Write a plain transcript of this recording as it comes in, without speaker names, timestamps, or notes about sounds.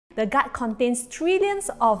The gut contains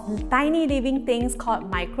trillions of tiny living things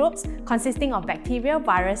called microbes, consisting of bacteria,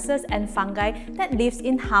 viruses, and fungi that lives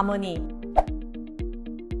in harmony.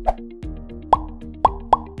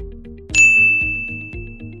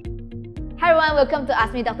 Hi everyone, welcome to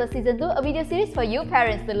Ask Me Doctor Season 2, a video series for you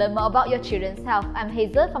parents to learn more about your children's health. I'm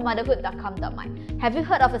Hazel from motherhood.com.my. Have you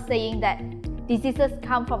heard of a saying that diseases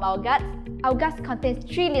come from our guts? Our guts contains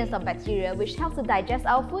trillions of bacteria which helps to digest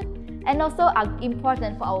our food and also are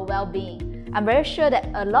important for our well-being. I'm very sure that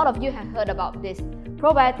a lot of you have heard about this.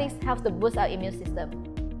 Probiotics helps to boost our immune system.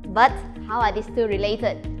 But how are these two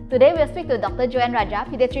related? Today we'll speak to Dr. JoAnn Rajah,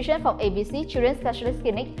 pediatrician from ABC Children's Specialist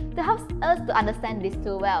Clinic, to help us to understand these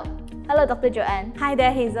two well. Hello, Dr. JoAnn. Hi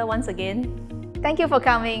there, Hazel, once again. Thank you for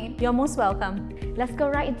coming. You're most welcome. Let's go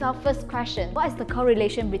right into our first question. What is the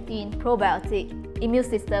correlation between probiotic, immune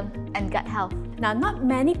system, and gut health? Now, not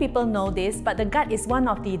many people know this, but the gut is one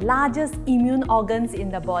of the largest immune organs in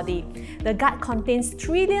the body. The gut contains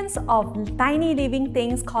trillions of tiny living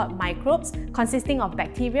things called microbes, consisting of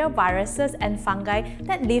bacteria, viruses, and fungi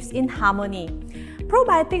that lives in harmony.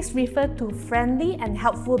 Probiotics refer to friendly and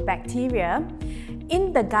helpful bacteria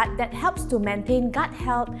in the gut that helps to maintain gut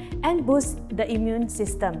health and boost the immune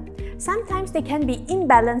system. Sometimes there can be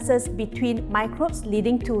imbalances between microbes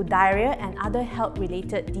leading to diarrhea and other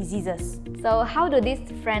health-related diseases. So how do these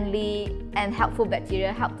friendly and helpful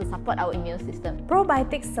bacteria help to support our immune system?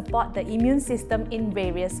 Probiotics support the immune system in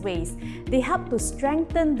various ways. They help to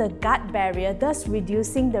strengthen the gut barrier, thus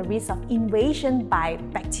reducing the risk of invasion by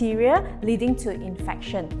bacteria leading to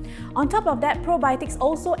infection. On top of that, probiotics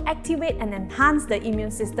also activate and enhance the immune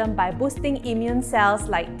system by boosting immune cells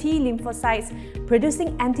like T lymphocytes,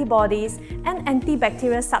 producing antibodies and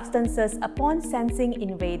antibacterial substances upon sensing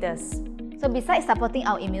invaders. So besides supporting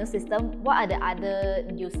our immune system, what are the other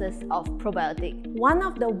uses of probiotic? One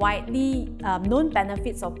of the widely known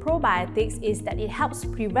benefits of probiotics is that it helps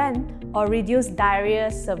prevent or reduce diarrhea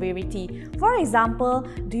severity. For example,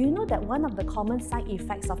 do you know that one of the common side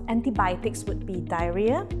effects of antibiotics would be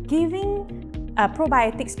diarrhea? Giving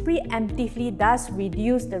probiotics preemptively does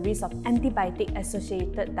reduce the risk of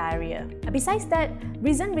antibiotic-associated diarrhea. Besides that,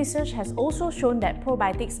 recent research has also shown that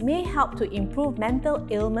probiotics may help to improve mental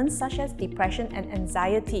ailments such as depression and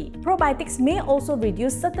anxiety. Probiotics may also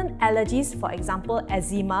reduce certain allergies, for example,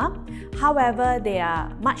 eczema. However, there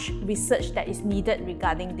are much research that is needed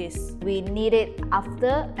regarding this. We need it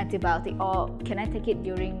after antibiotic, or can I take it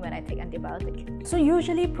during when I take antibiotic? So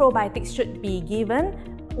usually probiotics should be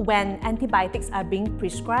given when antibiotics are being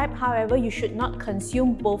prescribed. However, you should not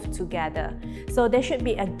consume both together. So there should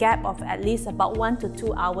be a gap of at least about 1 to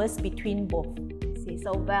 2 hours between both.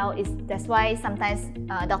 So that's why sometimes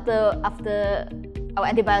doctor, after our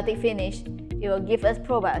antibiotic finish, he will give us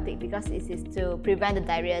probiotic because it is to prevent the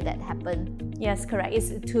diarrhea that happened. Yes, correct.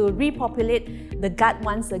 It's to repopulate the gut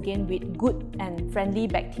once again with good and friendly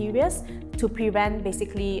bacteria to prevent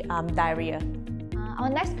basically diarrhea. Our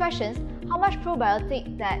next question: how much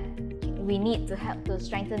probiotic that we need to help to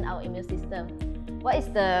strengthen our immune system? What is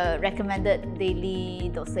the recommended daily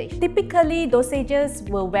dosage? Typically, dosages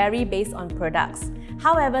will vary based on products.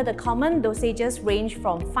 However, the common dosages range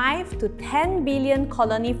from 5 to 10 billion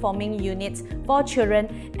colony-forming units for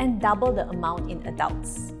children and double the amount in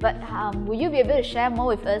adults. But will you be able to share more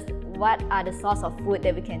with us what are the source of food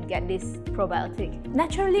that we can get this probiotic?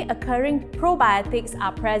 Naturally occurring probiotics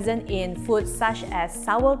are present in foods such as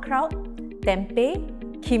sauerkraut, tempeh,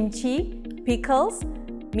 kimchi, pickles,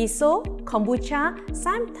 miso, kombucha,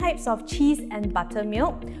 some types of cheese and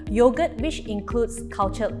buttermilk, yogurt, which includes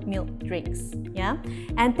cultured milk drinks.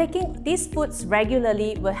 And taking these foods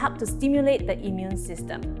regularly will help to stimulate the immune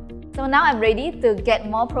system. So now I'm ready to get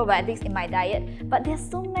more probiotics in my diet, but there's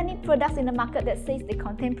so many products in the market that says they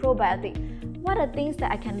contain probiotic. What are things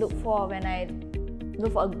that I can look for when I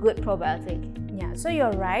look for a good probiotic? Yeah, so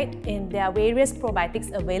you're right. There are various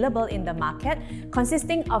probiotics available in the market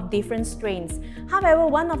consisting of different strains. However,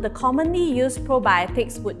 one of the commonly used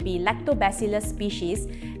probiotics would be Lactobacillus species,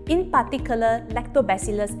 in particular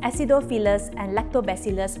Lactobacillus acidophilus and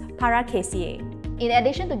Lactobacillus paracasiae. In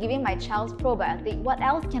addition to giving my child probiotic, what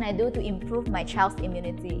else can I do to improve my child's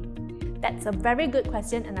immunity? That's a very good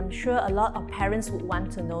question, and I'm sure a lot of parents would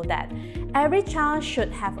want to know that. Every child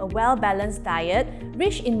should have a well-balanced diet,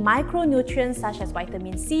 rich in micronutrients such as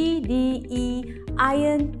vitamin C, D, E,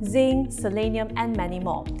 iron, zinc, selenium, and many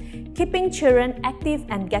more. Keeping children active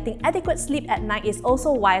and getting adequate sleep at night is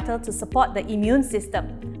also vital to support the immune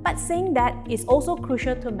system. But saying that, it's also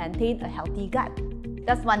crucial to maintain a healthy gut.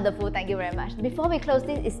 That's wonderful, thank you very much. Before we close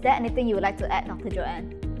this, is there anything you would like to add, Dr.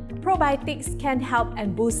 JoAnn? Probiotics can help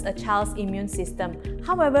and boost a child's immune system.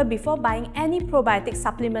 However, before buying any probiotic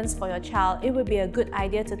supplements for your child, it would be a good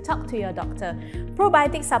idea to talk to your doctor.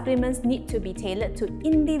 Probiotic supplements need to be tailored to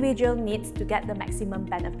individual needs to get the maximum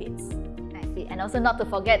benefits. I see. And also not to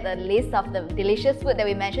forget the list of the delicious food that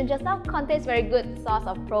we mentioned just now contains very good source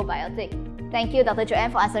of probiotic. Thank you, Dr.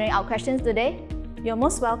 JoAnn, for answering our questions today. You're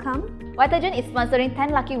most welcome. VITAGEN is sponsoring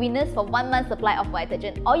 10 lucky winners for 1 month supply of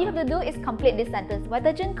VITAGEN. All you have to do is complete this sentence.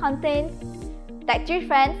 VITAGEN contains, tag 3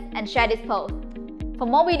 friends, and share this post. For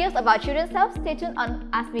more videos about children's health, stay tuned on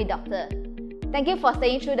Ask Me Doctor. Thank you for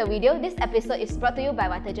staying through the video. This episode is brought to you by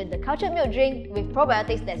VITAGEN, the cultured milk drink with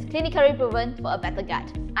probiotics that's clinically proven for a better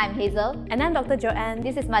gut. I'm Hazel. And I'm Dr. JoAnn.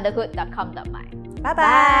 This is motherhood.com.my.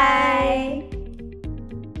 Bye-bye!